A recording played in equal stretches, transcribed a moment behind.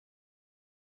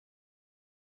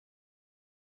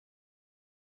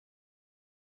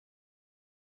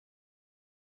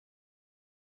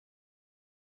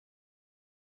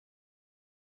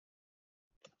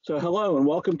So hello and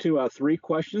welcome to Three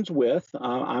Questions With.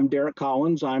 I'm Derek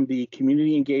Collins. I'm the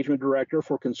Community Engagement Director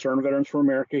for Concerned Veterans for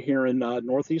America here in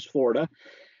Northeast Florida.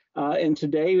 And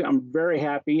today I'm very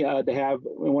happy to have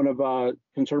one of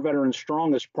Concerned Veterans'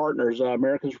 strongest partners,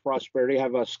 Americans for Prosperity. I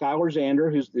have Skylar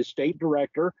Zander, who's the State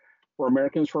Director for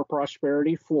Americans for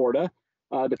Prosperity Florida,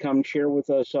 to come share with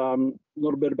us a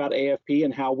little bit about AFP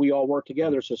and how we all work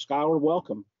together. So Skylar,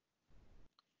 welcome.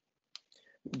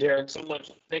 Derek,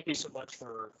 thank you so much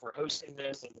for hosting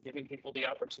this and giving people the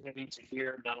opportunity to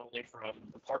hear not only from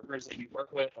the partners that you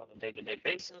work with on a day-to-day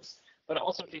basis, but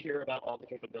also to hear about all the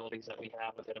capabilities that we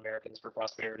have within Americans for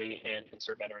Prosperity and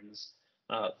Concerned Veterans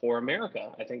for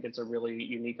America. I think it's a really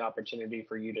unique opportunity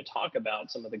for you to talk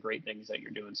about some of the great things that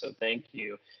you're doing, so thank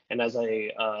you. And as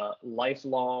a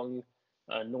lifelong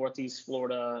Northeast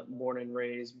Florida, born and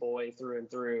raised boy through and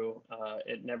through,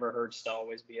 it never hurts to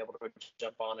always be able to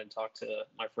jump on and talk to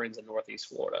my friends in Northeast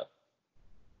Florida.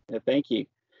 Yeah, thank you.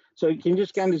 So can you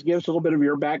just kind of give us a little bit of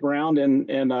your background and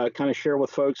kind of share with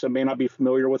folks that may not be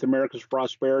familiar with Americans for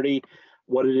Prosperity,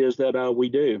 what it is that we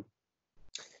do?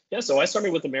 Yeah, so I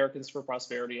started with Americans for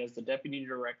Prosperity as the Deputy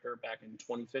Director back in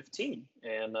 2015.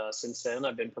 And since then,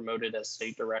 I've been promoted as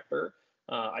State Director.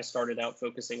 I started out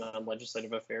focusing on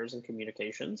legislative affairs and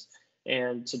communications.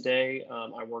 And today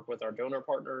I work with our donor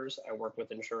partners. I work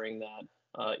with ensuring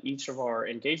that each of our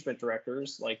engagement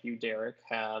directors, like you, Derek,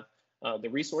 have the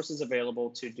resources available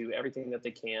to do everything that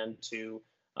they can to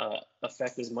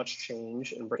affect as much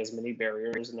change and break as many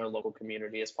barriers in their local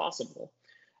community as possible.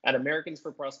 At Americans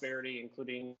for Prosperity,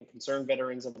 including Concerned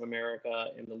Veterans of America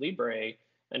and the Libre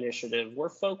initiative, we're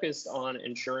focused on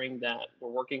ensuring that we're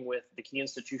working with the key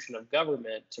institution of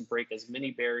government to break as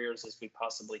many barriers as we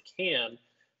possibly can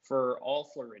for all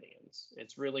Floridians.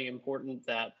 It's really important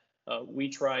that we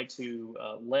try to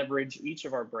leverage each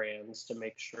of our brands to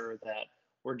make sure that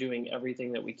we're doing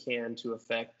everything that we can to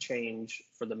affect change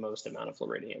for the most amount of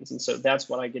Floridians. And so that's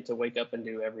what I get to wake up and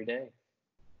do every day.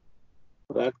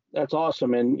 That's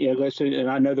awesome. And, listen, and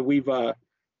I know that we've,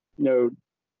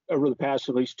 over the past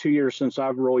at least 2 years since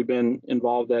I've really been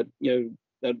involved, that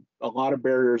that a lot of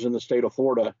barriers in the state of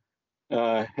Florida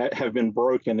have been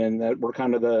broken, and that we're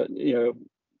kind of the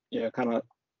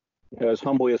as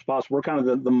humbly as possible, we're kind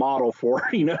of the model for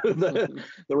the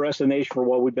rest of the nation for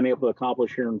what we've been able to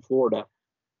accomplish here in Florida.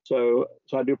 So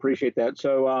I do appreciate that.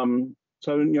 So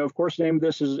of course, the name of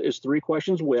this is Three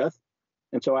Questions With.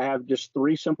 And so I have just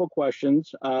three simple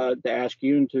questions to ask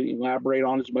you and to elaborate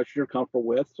on as much as you're comfortable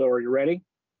with. So are you ready?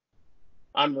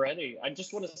 I'm ready. I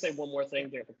just want to say one more thing,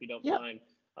 Derek, if you don't mind.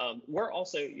 We're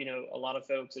also, a lot of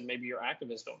folks, and maybe your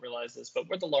activists don't realize this, but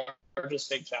we're the largest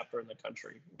state chapter in the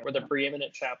country. We're the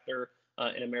preeminent chapter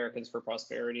in Americans for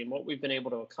Prosperity. And what we've been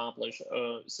able to accomplish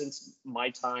since my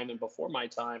time and before my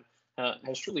time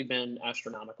has truly been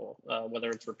astronomical, whether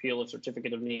it's repeal of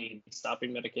Certificate of Need,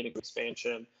 stopping Medicaid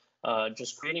expansion,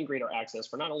 just creating greater access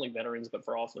for not only veterans, but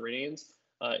for all Floridians.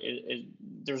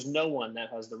 There's no one that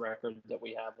has the record that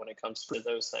we have when it comes to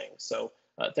those things. So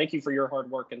thank you for your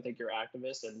hard work and thank your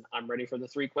activists. And I'm ready for the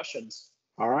three questions.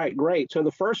 All right, great. So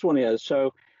the first one is,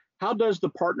 how does the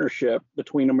partnership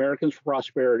between Americans for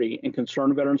Prosperity and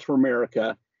Concerned Veterans for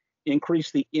America increase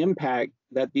the impact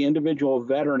that the individual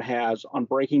veteran has on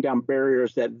breaking down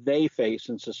barriers that they face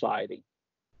in society?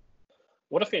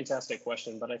 What a fantastic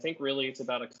question, but I think really it's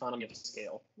about economy of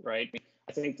scale, right?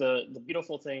 I think the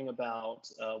beautiful thing about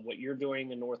what you're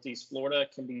doing in Northeast Florida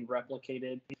can be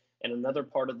replicated in another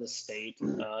part of the state,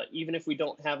 even if we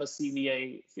don't have a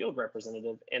CVA field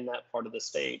representative in that part of the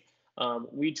state.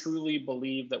 We truly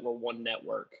believe that we're one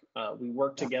network. We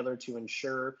work together to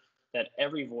ensure that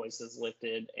every voice is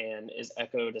lifted and is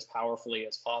echoed as powerfully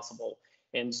as possible.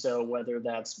 And so whether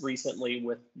that's recently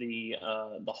with the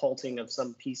halting of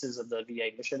some pieces of the VA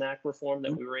Mission Act reform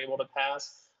that we were able to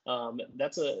pass,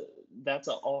 that's a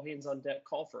all hands on deck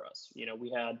call for us. We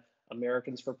had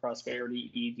Americans for Prosperity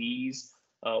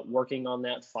EVs working on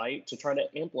that fight to try to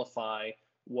amplify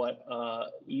what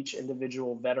each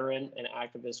individual veteran and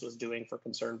activist was doing for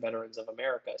Concerned Veterans of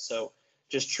America. So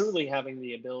just truly having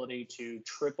the ability to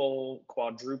triple,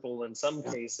 quadruple in some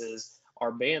cases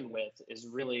our bandwidth is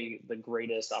really the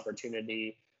greatest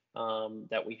opportunity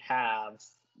that we have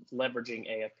leveraging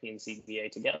AFP and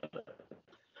CVA together.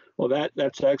 Well,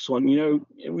 that's excellent.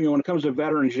 When it comes to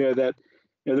veterans, that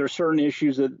there are certain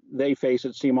issues that they face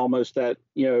that seem almost that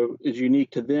is unique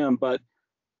to them. But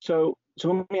so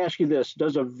let me ask you this: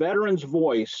 does a veteran's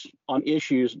voice on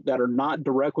issues that are not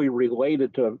directly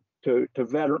related to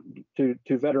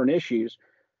veteran issues,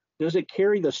 does it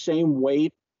carry the same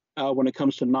weight when it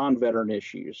comes to non-veteran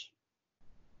issues?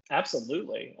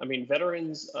 Absolutely. I mean,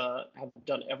 veterans have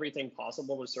done everything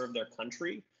possible to serve their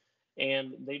country,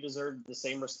 and they deserve the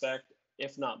same respect,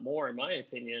 if not more, in my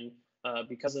opinion,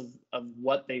 because of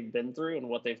what they've been through and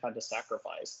what they've had to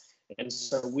sacrifice. And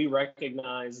so we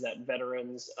recognize that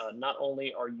veterans not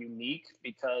only are unique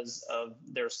because of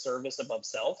their service above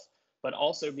self, but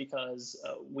also because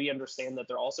we understand that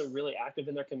they're also really active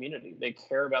in their community. They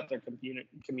care about their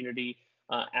community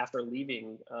after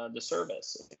leaving the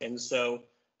service. And so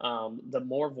the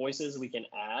more voices we can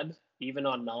add, even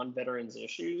on non-veterans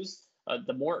issues,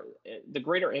 the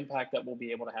greater impact that we'll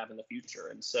be able to have in the future.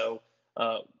 And so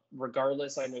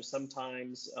regardless, I know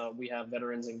sometimes we have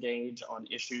veterans engage on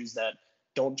issues that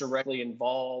don't directly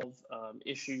involve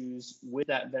issues with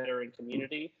that veteran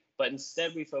community, but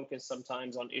instead we focus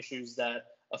sometimes on issues that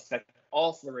affect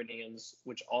all Floridians,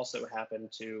 which also happen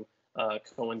to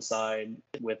coincide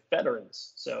with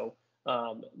veterans. So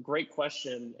great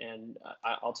question, and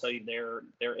I'll tell you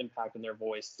their impact and their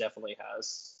voice definitely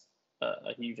has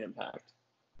a huge impact.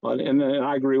 And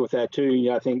I agree with that too.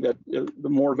 Yeah, I think that the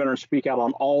more veterans speak out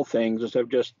on all things instead of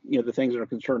just the things that are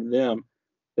concerning them,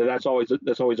 that's always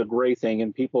a great thing,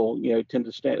 and people tend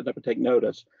to stand up and take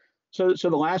notice. So the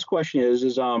last question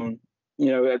is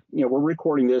we're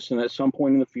recording this, and at some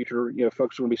point in the future,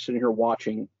 folks are going to be sitting here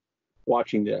watching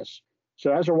this.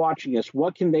 So as they're watching this,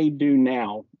 what can they do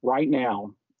now, right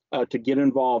now, to get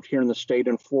involved here in the state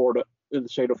of Florida,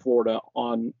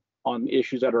 on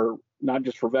issues that are not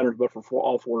just for veterans, but for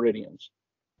all Floridians?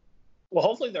 Well,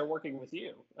 hopefully they're working with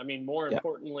you. I mean, more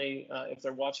importantly, if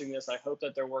they're watching this, I hope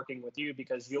that they're working with you,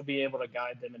 because you'll be able to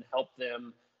guide them and help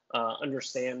them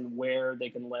understand where they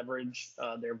can leverage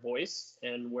their voice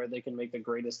and where they can make the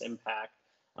greatest impact.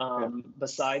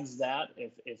 Besides that,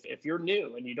 if you're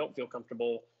new and you don't feel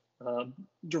comfortable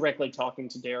directly talking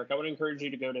to Derek, I would encourage you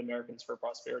to go to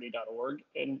americansforprosperity.org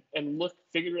and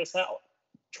figure this out.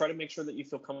 Try to make sure that you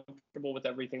feel comfortable with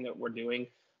everything that we're doing.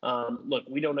 Look,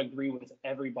 we don't agree with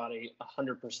everybody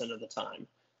 100% of the time.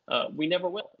 We never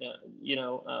will,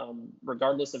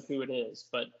 regardless of who it is.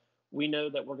 But we know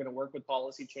that we're going to work with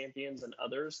policy champions and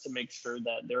others to make sure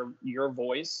that your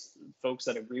voice, folks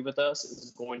that agree with us,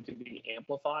 is going to be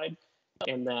amplified,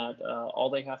 and that all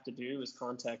they have to do is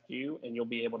contact you, and you'll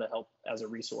be able to help as a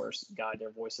resource guide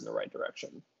their voice in the right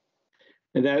direction.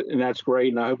 And that's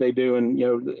great, and I hope they do. And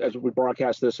as we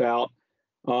broadcast this out,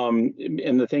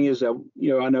 and the thing is that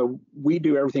I know we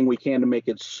do everything we can to make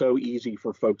it so easy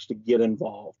for folks to get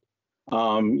involved.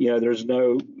 There's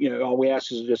no all we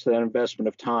ask is just that investment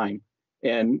of time,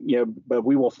 and but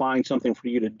we will find something for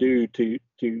you to do to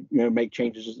make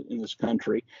changes in this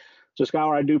country. So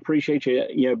Skylar, I do appreciate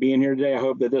you being here today. I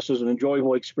hope that this is an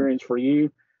enjoyable experience for you.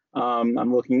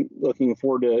 I'm looking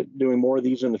forward to doing more of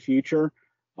these in the future.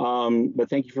 But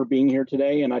thank you for being here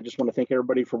today, and I just want to thank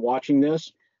everybody for watching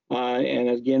this. And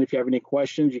again, if you have any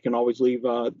questions, you can always leave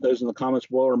those in the comments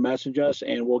below or message us,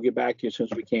 and we'll get back to you as soon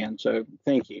as we can. So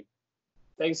thank you.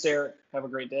 Thanks, Derek. Have a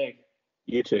great day.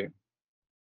 You too.